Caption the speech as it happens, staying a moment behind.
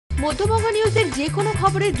মধ্যবঙ্গ নিউজের যে কোনো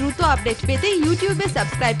খবরের দ্রুত আপডেট পেতে ইউটিউবে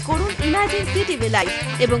সাবস্ক্রাইব করুন ইমাজিংটিভি লাইভ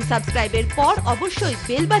এবং সাবস্ক্রাইবের পর অবশ্যই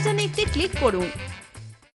বেল বাটনে একটি ক্লিক করুন।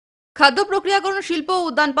 খাদ্য প্রক্রিয়াকরণ শিল্প ও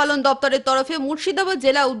উদ্যান পালন দপ্তরের তরফে মুর্শিদাবাদ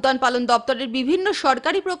জেলা উদ্যান পালন দপ্তরের বিভিন্ন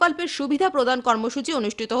সরকারি প্রকল্পের সুবিধা প্রদান কর্মসূচি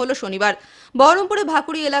অনুষ্ঠিত হলো শনিবার। বহরমপুরে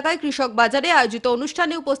ভাকুড়ি এলাকায় কৃষক বাজারে আয়োজিত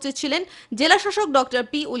অনুষ্ঠানে উপস্থিত ছিলেন জেলা শাসক ডক্টর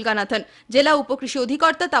পি উলগানাথন, জেলা উপকৃষি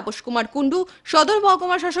অধিকর্তা তাপস কুমার কুন্ডু, সদর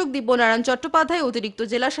মহকুমা শাসক দিব্যনারায়ণ চট্টোপাধ্যায়, অতিরিক্ত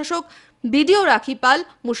জেলা শাসক বিডিও রাখি পাল,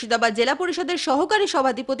 মুর্শিদাবাদ জেলা পরিষদের সহকারী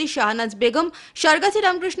সভাধিপতি শাহনাজ বেগম, সারগাছি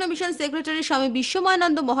রামকৃষ্ণ মিশন সেক্রেটারি স্বামী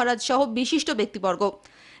বিশ্বময়ানন্দ মহারাজ সহ বিশিষ্ট ব্যক্তিবর্গ।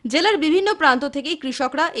 জেলার বিভিন্ন প্রান্ত থেকেই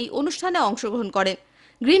কৃষকরা এই অনুষ্ঠানে অংশগ্রহণ করেন।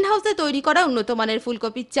 গ্রিন হাউসে তৈরি করা উন্নত মানের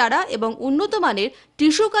ফুলকপির চারা এবং উন্নত মানের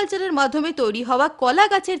টিস্যু কালচারের মাধ্যমে তৈরি হওয়া কলা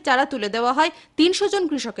গাছের চারা তুলে দেওয়া হয় ৩০০ জন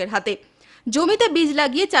কৃষকের হাতে। জমিতে বীজ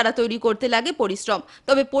লাগিয়ে চারা তৈরি করতে লাগে পরিশ্রম,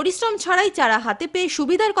 তবে পরিশ্রম ছাড়াই চারা হাতে পেয়ে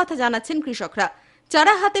সুবিধার কথা জানাচ্ছেন কৃষকরা।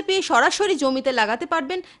 চারা হাতে পেয়ে সরাসরি জমিতে লাগাতে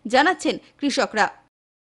পারবেন জানাচ্ছেন কৃষকরা।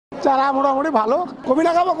 চারা মোটামুটি ভালো, কপি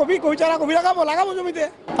লাগাবো, কপি চারা কপি লাগাবো জমিতে,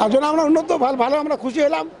 তার জন্য আমরা উন্নত ভালো আমরা খুশি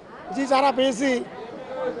হলাম যে চারা পেয়েছি,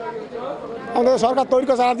 আমাদের সরকার তৈরি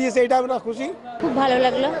করে চারা দিয়েছে, এটা আমরা খুশি। খুব ভালো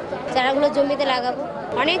লাগলো, চারাগুলো জমিতে লাগাবো,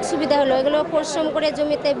 অনেক সুবিধা হলো। এগুলো পরিশ্রম করে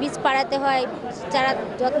জমিতে বীজ পাড়াতে হয়, চারা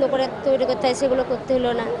যত্ন করে তৈরি করতে হয়, সেগুলো করতে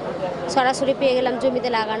হলো না, সরাসরি পেয়ে গেলাম, জমিতে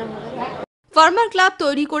লাগানো হলো। ফার্মার ক্লাব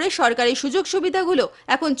তৈরি করে সরকারি সুযোগ সুবিধাগুলো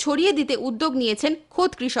এখন ছড়িয়ে দিতে উদ্যোগ নিয়েছেন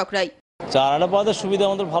খোদ কৃষকরাই। চারাটা পাওয়ার সুবিধা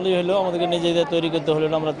আমাদের ভালোই হলো, আমাদেরকে নিজেদের তৈরি করতে হলো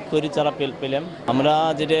না, আমরা তৈরি চারা পেলাম। আমরা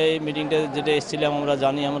যেটা এই মিটিংটা যেটা এসেছিলাম আমরা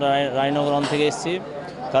জানি, আমরা রায়নগর থেকে এসেছি,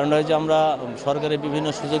 কারণটা হচ্ছে আমরা সরকারের বিভিন্ন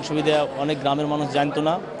সুযোগ সুবিধা অনেক গ্রামের মানুষ জানতো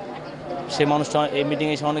না, সেই মানুষটা এই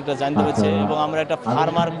মিটিংয়ে এসে অনেকটা জানতে পেরেছে। এবং আমরা একটা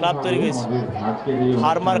ফার্মার ক্লাব তৈরি করেছি,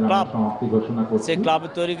 ফার্মার ক্লাব, সেই ক্লাব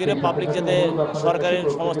তৈরি করে পাবলিক যাতে সরকারের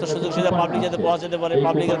সমস্ত সুযোগ সুবিধা পাবলিক যাতে পৌঁছাতে পারে,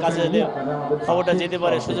 পাবলিকের কাছে যাতে খবরটা যেতে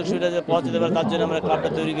পারে, সুযোগ সুবিধা যাতে পৌঁছাতে পারে, তার জন্য আমরা ক্লাবটা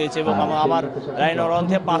তৈরি করেছি। এবং আমার রায়নগর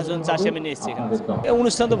থেকে 5 জন চাষি আমি নিয়ে এসেছি এখানে। এই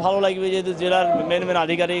অনুষ্ঠান তো ভালো লাগবে, যেহেতু জেলার মেন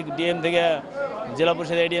আধিকারিক ডিএম থেকে জেলা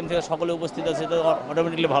পরিষদ এডিএম থেকে সকলে উপস্থিত আছে, তো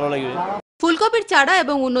অটোমেটিকলি ভালো লাগবে। ফুলকপির চারা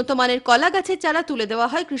এবং উন্নত মানের কলা গাছের চারা তুলে দেওয়া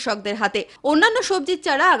হয় কৃষকদের হাতে। অন্যান্য সবজির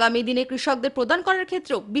চারা আগামী দিনে কৃষকদের প্রদান করার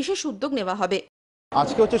ক্ষেত্রেও বিশেষ উদ্যোগ নেওয়া হবে।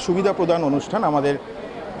 আজকে হচ্ছে সুবিধা প্রদান অনুষ্ঠান আমাদের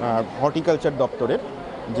হর্টিকালচার দপ্তরের,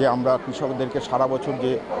 যে আমরা কৃষকদেরকে সারা বছর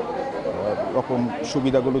যে রকম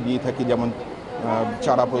সুবিধাগুলো দিয়ে থাকি, যেমন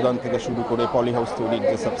চারা প্রদান থেকে শুরু করে পলি হাউস তৈরির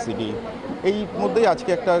যে সাবসিডি, এই মধ্যেই আজকে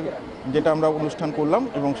একটা যেটা আমরা অনুষ্ঠান করলাম,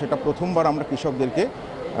 এবং সেটা প্রথমবার আমরা কৃষকদেরকে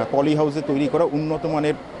পলি হাউসে তৈরি করা উন্নত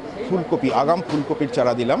মানের ফুলকপি, আগাম ফুলকপির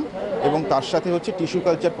চারা দিলাম, এবং তার সাথে হচ্ছে টিস্যু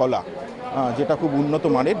কালচার কলা, যেটা খুব উন্নত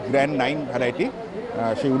মানের গ্র্যান্ড 9 ভ্যারাইটি,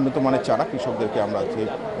 সেই উন্নত মানের চারা কৃষকদেরকে আমরা আজকে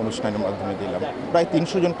অনুষ্ঠানের মাধ্যমে দিলাম। প্রায়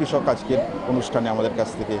 300 জন কৃষক আজকের অনুষ্ঠানে আমাদের কাছ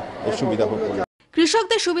থেকে এই সুবিধা ভোগ করলেন।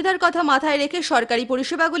 কৃষকদের সুবিধার কথা মাথায় রেখে সরকারি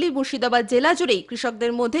পরিষেবাগুলি মুর্শিদাবাদ জেলা জুড়েই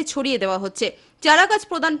কৃষকদের মধ্যে ছড়িয়ে দেওয়া হচ্ছে। চারা গাছ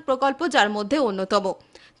প্রদান প্রকল্প যার মধ্যে অন্যতম।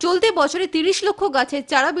 চলতি বছরে 30 লক্ষ গাছের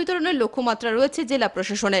চারা বিতরণের লক্ষ্যমাত্রা রয়েছে জেলা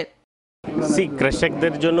প্রশাসনের।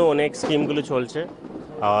 কৃষকদের জন্য অনেক স্কিমগুলো চলছে,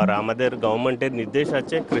 আর আমাদের গভর্নমেন্টের নির্দেশ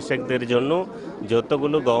আছে কৃষকদের জন্য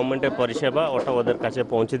যতগুলো গভর্নমেন্টের পরিষেবা ওটা ওদের কাছে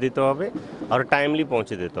পৌঁছে দিতে হবে, আর টাইমলি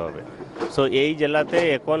পৌঁছে দিতে হবে। সো এই জেলাতে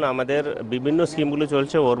এখন আমাদের বিভিন্ন স্কিমগুলো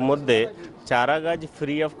চলছে, ওর মধ্যে চারা গাছ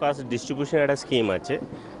ফ্রি অফ কস্ট ডিস্ট্রিবিউশন একটা স্কিম আছে,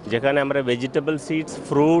 যেখানে আমরা ভেজিটেবল সিডস,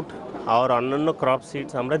 ফ্রুট আর অন্যান্য ক্রপ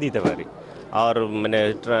সিডস আমরা দিতে পারি, আর মানে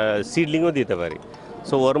সিডলিংও দিতে পারি।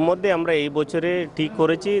 সো ওর মধ্যে আমরা এই বছরে ঠিক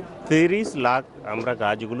করেছি 30 লাখ আমরা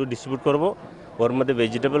গাছগুলো ডিস্ট্রিবিউট করব। ওর মধ্যে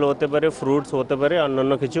ভেজিটেবল হতে পারে, ফ্রুটস হতে পারে,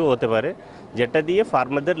 অন্যান্য কিছু হতে পারে, যেটা দিয়ে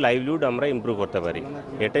ফার্মারদের লাইভলিহুড আমরা ইমপ্রুভ করতে পারি।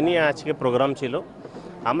 এটা নিয়ে আজকে প্রোগ্রাম ছিল।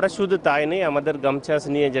 আমরা শুধু তাই নেই, আমাদের গম চাষ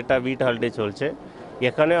নিয়ে যেটা উইট হলিডে চলছে,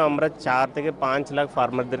 এখানে আমরা 4 থেকে 5 লাখ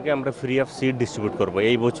ফার্মারদেরকে আমরা ফ্রি অফ সিড ডিস্ট্রিবিউট করব।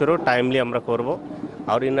 এই বছরও টাইমলি আমরা করব।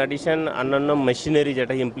 আর ইন অ্যাডিশন অন্যান্য মেশিনারি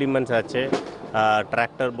যেটা ইমপ্লিমেন্টস আছে,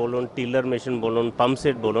 ট্র্যাক্টর বলুন, টিলার মেশিন বলুন, পাম্প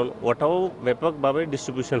সেট বলুন, ওটাও ব্যাপকভাবে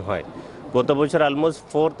ডিস্ট্রিবিউশন হয়। গত বছর অলমোস্ট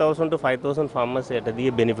 4000 to 5000 ফার্মার্স এটা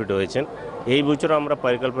দিয়ে বেনিফিট হয়েছেন। এই বছর আমরা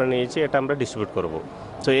পরিকল্পনা নিয়েছি এটা আমরা ডিস্ট্রিবিউট করব।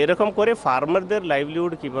 সো এরকম করে ফার্মারদের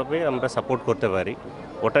লাইভলিহুড কীভাবে আমরা সাপোর্ট করতে পারি,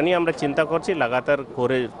 ওটা নিয়ে আমরা চিন্তা করছি। লাগাতার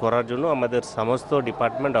করার জন্য আমাদের সমস্ত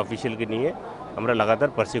ডিপার্টমেন্ট অফিসিয়ালকে নিয়ে আমরা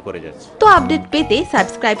লাগাতার পার্সিউ করে যাচ্ছি। তো আপডেট পেতে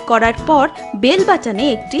সাবস্ক্রাইব করার পর বেল বাটনে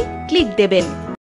একটি ক্লিক দেবেন।